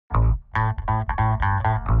In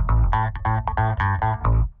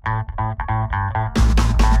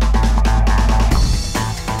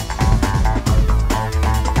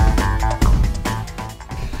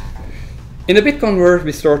the Bitcoin world,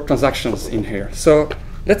 we store transactions in here. So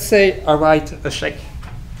let's say I write a check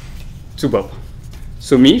to Bob.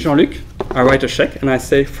 So me, Jean-Luc, I write a check and I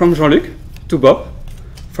say from Jean-Luc to Bob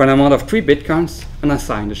for an amount of 3 Bitcoins, and I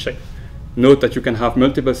sign the check. Note that you can have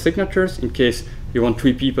multiple signatures in case you want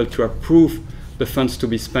 3 people to approve the funds to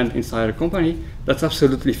be spent inside a company. That's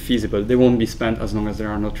absolutely feasible. They won't be spent as long as there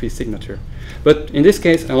are no 3 signatures. But in this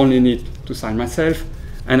case, I only need to sign myself,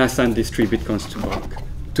 and I send these 3 Bitcoins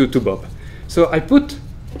to Bob. So I put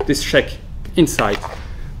this check inside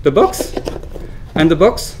the box, and the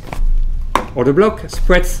box or the block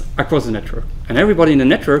spreads across the network. And everybody in the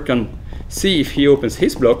network can see if he opens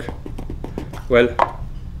his block, well,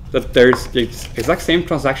 that there is the exact same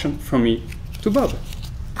transaction from me to Bob.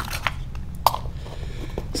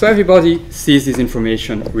 So everybody sees this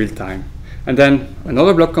information real time. And then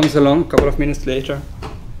another block comes along a couple of minutes later,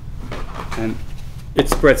 and it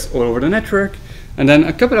spreads all over the network. And then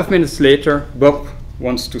a couple of minutes later, Bob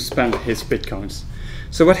wants to spend his Bitcoins.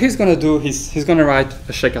 So what he's going to do is he's going to write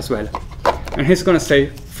a check as well. And he's going to say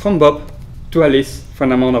from Bob to Alice for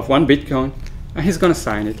an amount of 1 Bitcoin, and he's going to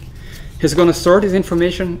sign it. He's going to store this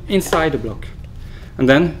information inside the block. And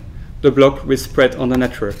then the block will spread on the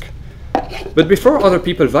network. But before other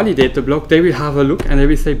people validate the block, they will have a look and they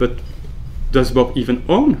will say, but does Bob even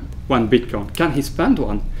own 1 Bitcoin? Can he spend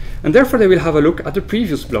 1? And therefore they will have a look at the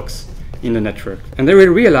previous blocks in the network. And they will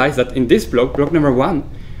realize that in this block, block number 1,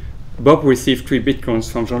 Bob received 3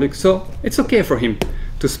 Bitcoins from Jean-Luc. So it's okay for him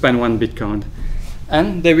to spend 1 Bitcoin.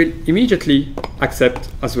 And they will immediately accept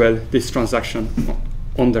as well this transaction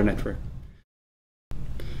on their network.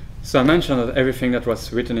 So I mentioned that everything that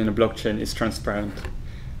was written in a blockchain is transparent.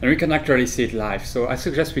 And we can actually see it live. So I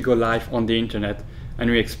suggest we go live on the internet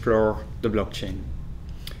and we explore the blockchain.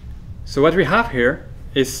 So what we have here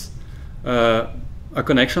is a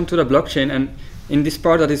connection to the blockchain, and in this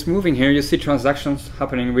part that is moving here, you see transactions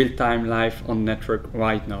happening real time live on the network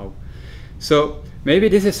right now. So maybe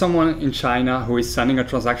this is someone in China who is sending a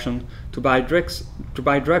transaction to buy drugs.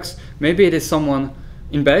 Maybe it is someone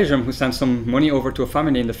in Belgium who sends some money over to a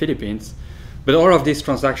family in the Philippines. But all of these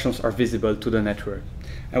transactions are visible to the network.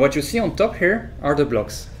 And what you see on top here are the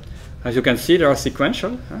blocks. As you can see, they are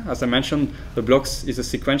sequential. As I mentioned, the blocks is a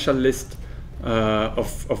sequential list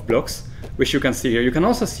of blocks, which you can see here. You can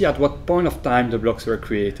also see at what point of time the blocks were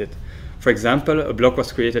created. For example, a block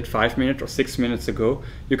was created 5 minutes or 6 minutes ago.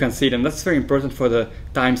 You can see them. That's very important for the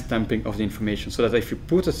time stamping of the information, so that if you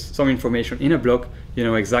put some information in a block, you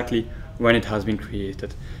know exactly when it has been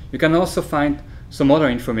created. You can also find some other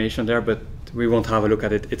information there, but we won't have a look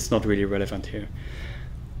at it. It's not really relevant here.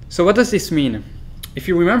 So what does this mean? If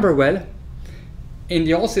you remember well, in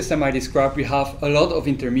the old system I described, we have a lot of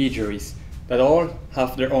intermediaries that all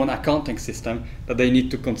have their own accounting system that they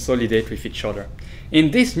need to consolidate with each other.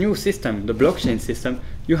 In this new system, the blockchain system,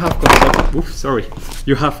 you have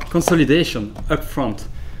consolidation up front,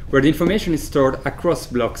 where the information is stored across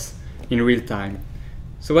blocks in real time.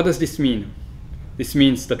 So what does this mean? This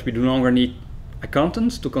means that we no longer need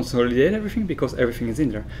accountants to consolidate everything because everything is in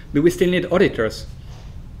there. Do we still need auditors?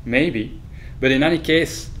 Maybe. But in any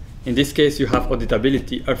case, in this case, you have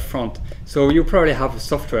auditability up front. So you probably have a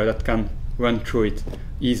software that can run through it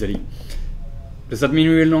easily. Does that mean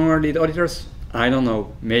we will no longer need auditors? I don't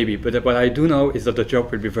know, maybe. But what I do know is that the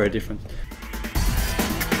job will be very different.